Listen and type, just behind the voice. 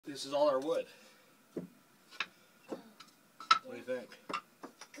This is all our wood. What do you think?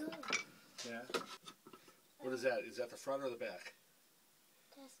 Good. Yeah? What is that? Is that the front or the back?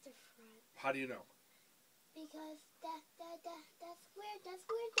 That's the front. How do you know? Because that's where the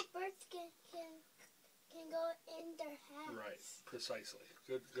birds can go in their house. Right, precisely.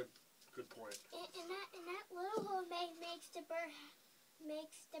 Good point. And that little hole makes the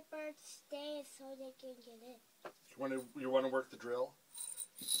birds stay so they can get in. You want to work the drill?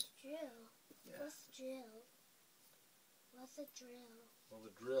 Drill? Yeah. What's drill? What's a drill? Well, the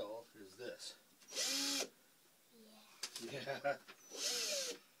drill is this. Yeah. Yeah.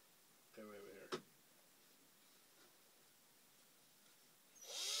 Okay, wait here.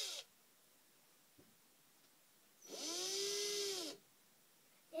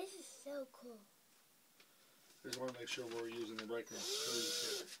 This is so cool. I just want to make sure we're using the right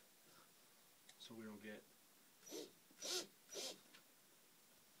screws here, so we don't get.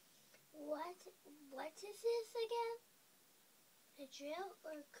 What is this again? A drill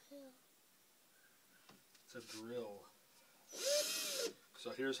or a drill? It's a drill. So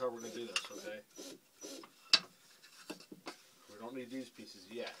here's how we're going to do this, okay? We don't need these pieces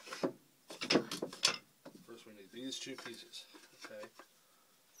yet. First we need these two pieces, okay?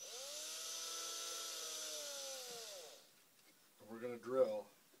 And we're going to drill.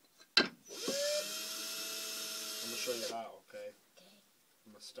 I'm going to show you how, okay? Okay.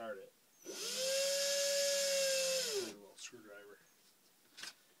 I'm going to start it. Need a little screwdriver.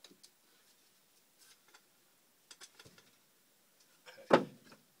 Okay.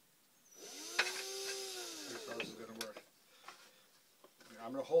 Here's how this is going to work.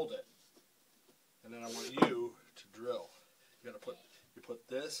 I'm going to hold it, and then I want you to drill. You put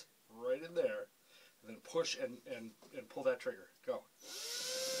this right in there, and then push and pull that trigger. Go.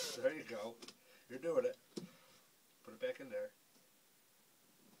 There you go. You're doing it. Put it back in there.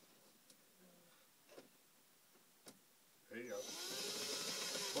 There you go.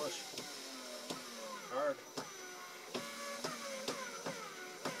 Push. Hard.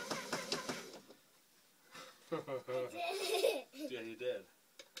 Yeah, you did.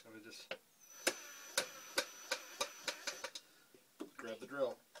 Let me just grab the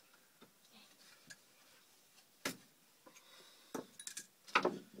drill.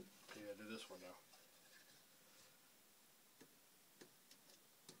 Okay, you gotta do this one now.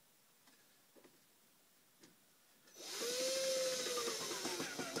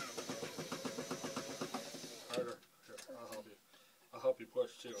 Harder. Here, I'll help you. I'll help you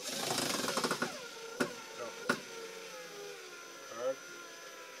push too. Go. Hard.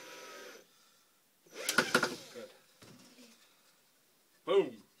 Good.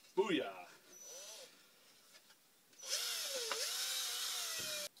 Boom. Booyah.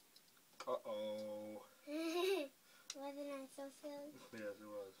 Uh-oh. Wasn't I so silly? Yes, it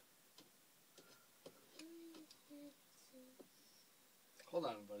was. Hold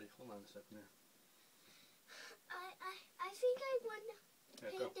on, buddy. Hold on a second here. I think I want to Yeah,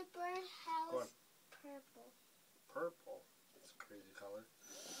 paint go. the birdhouse purple. Purple. That's a crazy color.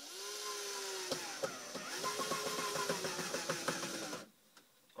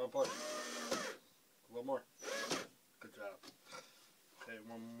 Come on, push. A little more. Good job. Okay,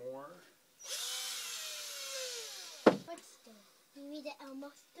 one more. What's the? You mean the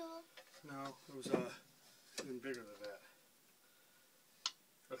Elmo stool? No, it was even bigger than that.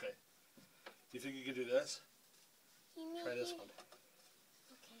 Okay. Do you think you can do this? You mean Try this one.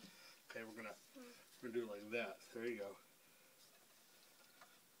 Okay. Okay, we're gonna do it like that. There you go.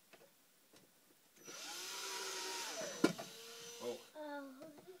 Oh. Oh.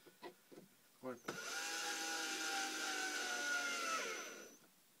 Come on.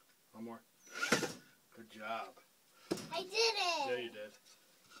 One more. Good job. I did it! Yeah, you did.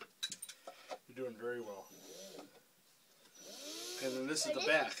 You're doing very well. And then this is the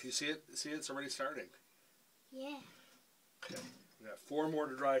back. You see it? See, it's already starting. Yeah. Okay. We got 4 more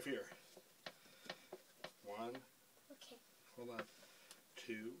to drive here. 1. Okay. Hold on.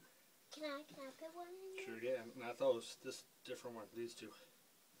 2. Can I put one in Sure, there? yeah. Not those. This different one. These 2.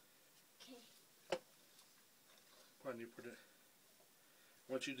 Okay. Come on, you put it.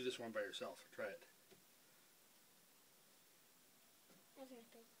 I want you to do this one by yourself. Try it. That's right.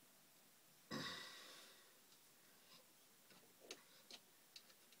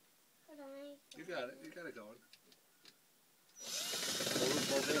 Hold on. You got it. You got it going. Hold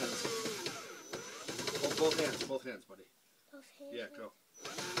both hands. Hold both hands. Both hands, buddy. Both hands. Yeah, go.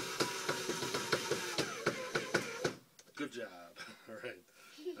 Good job. All right.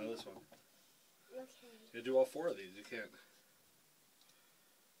 Now this one. Okay. You do all 4 of these. You can't.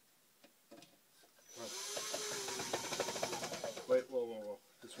 Well. Wait, whoa.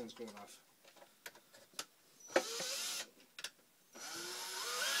 This one's going off.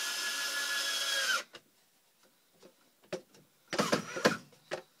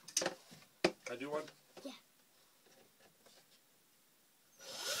 Can I do one? Yeah.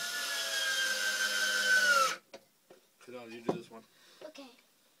 Okay, now you do this one. Okay.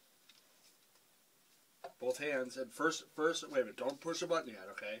 Both hands, and first, wait a minute, don't push the button yet,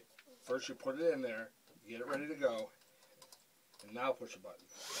 okay? First you put it in there, get it ready to go, and now push the button.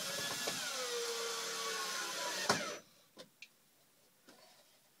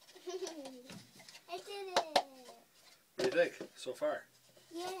 I did it! What do you think so far?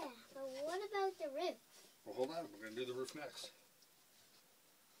 Yeah, but what about the roof? Well, hold on, we're going to do the roof next.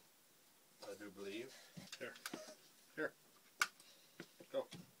 I do believe. Here. Here. Go.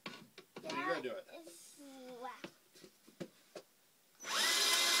 You gotta do it. Wow.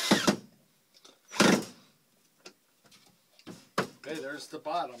 Okay, there's the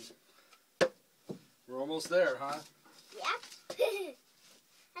bottom. We're almost there, huh? Yep.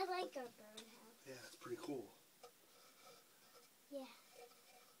 I like our birdhouse. Yeah, it's pretty cool. Yeah.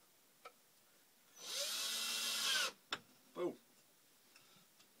 Boom.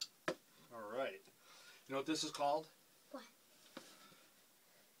 All right. You know what this is called? What?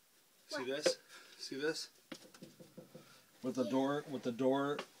 See this? See this? With the door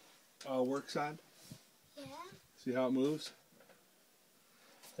works on. Yeah. See how it moves?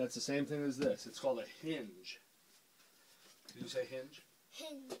 That's the same thing as this. It's called a hinge. Did you say hinge?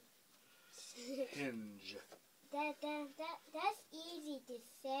 Hinge. Hinge. That's easy to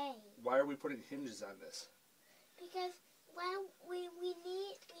say. Why are we putting hinges on this? Because when we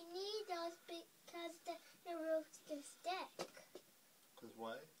need those because the roof can stick. Because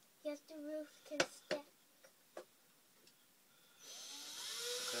why? Yes, the roof can stick.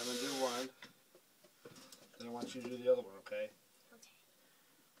 Okay, I'm going to do one. Then I want you to do the other one, okay? Okay.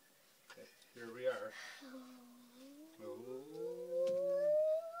 Okay, here we are.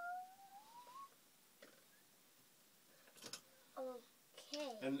 Oh. Okay.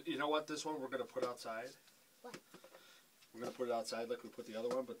 And you know what? This one we're going to put outside. What? We're going to put it outside like we put the other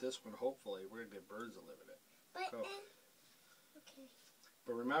one, but this one, hopefully, we're going to get birds to live in it. But Go. okay.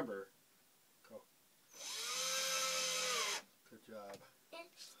 But remember, go. Good job.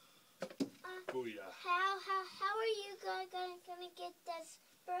 Booyah. How are you gonna get this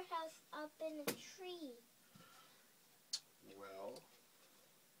birdhouse up in a tree? Well,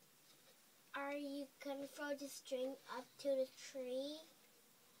 Are you gonna throw the string up to the tree?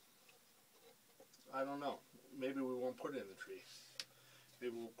 I don't know. Maybe we won't put it in the tree.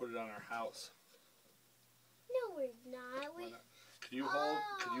 Maybe we'll put it on our house. No, we're not. Why not? Can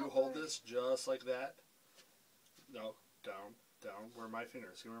you hold this just like that? No, down, down. Where are my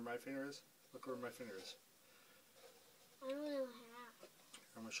fingers? See where my finger is? Look where my finger is. I don't know how.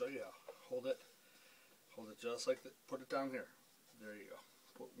 I'm gonna show you how. Hold it. Hold it just like that. Put it down here. There you go.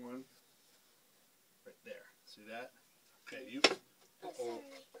 Put one right there. See that? Okay, you. Oh,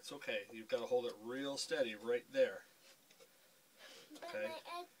 it's okay. You've got to hold it real steady right there. But Okay.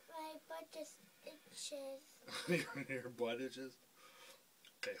 my butt just itches. Your butt itches.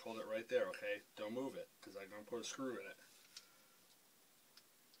 Okay, hold it right there. Okay, don't move it because I'm gonna put a screw in it.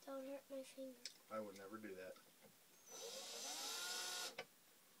 Don't hurt my finger. I would never do that.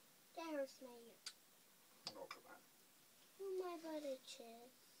 That hurts my ear. Oh, come on. Oh, my butt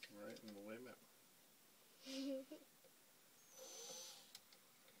itches. All right, and wait a minute.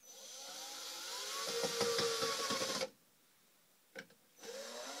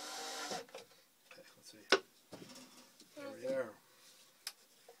 Okay, let's see. There we are.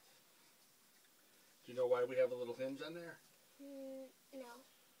 Do you know why we have a little hinge on there? No.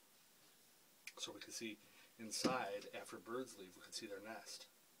 So we can see inside, after birds leave, we can see their nest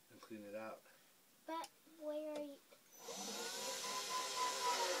and clean it out. But where are you?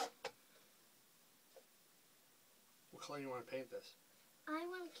 What color do you want to paint this? I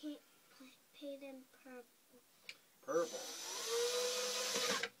want to paint them purple. Purple.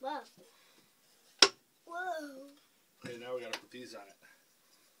 Whoa. Whoa. Okay, now we got to put these on it.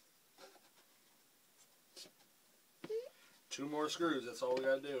 2 more screws, that's all we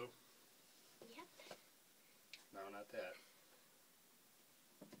got to do. Yep. No, not that.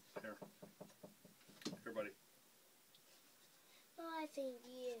 Here. Here, buddy. Well, I think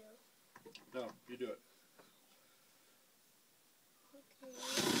you. No, you do it. Okay.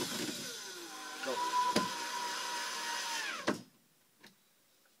 Go.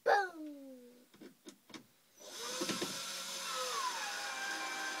 Boom.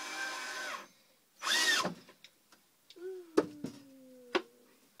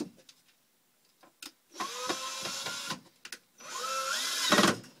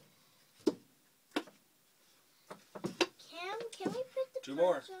 Two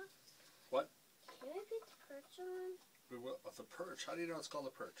more. What? Can we put the perch on? We will. The perch. How do you know it's called a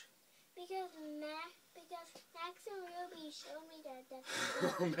perch? Because Max and Ruby showed me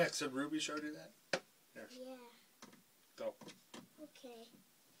that. Max and Ruby showed you that? Here. Yeah. Go. Okay.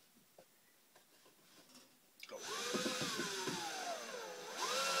 Go.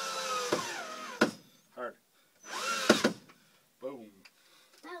 Hard. Boom.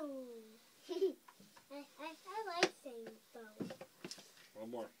 Boom. I like saying boom. One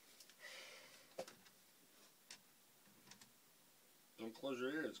more. Don't close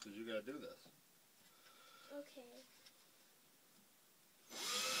your ears because you got to do this. Okay.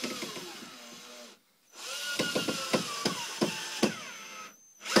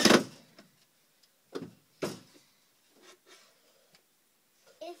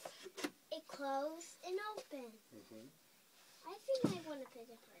 It closed and open. Mm-hmm. I think I want to put a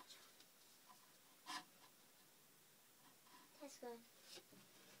perch. That's good.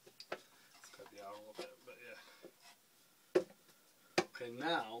 It's got to be out a little bit, but yeah. Okay,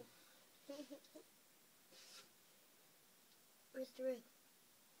 now. Where's the root?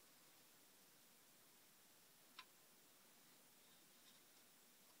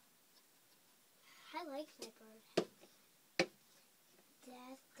 I like my bird.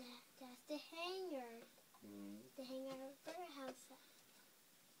 That's the hanger. The hanger of birdhouse.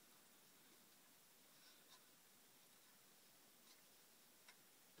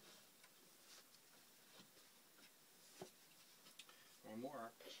 One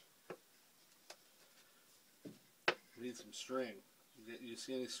more. We need some string. You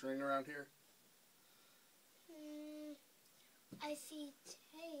see any string around here? I see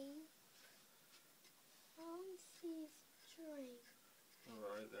tape. I don't see string. Oh,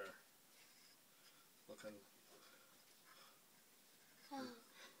 right there. Looking. Oh.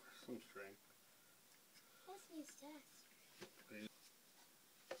 Some string. I see that.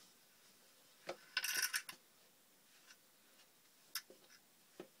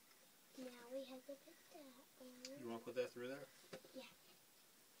 Now we have to put that on. You want to put that through there? Yeah.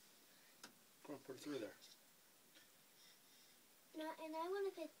 Come on, put it through there. No, and I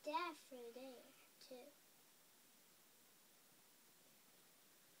want to put that through there, too.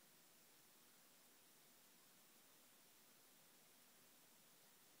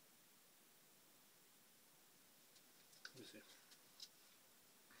 Let me see.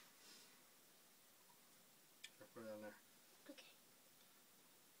 Here, put it on there. Okay.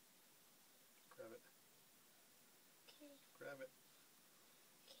 Grab it. Okay. Grab it.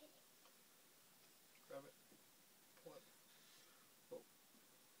 Okay. Grab it. Pull it.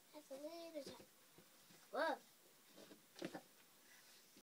 That's a little bit. Whoa.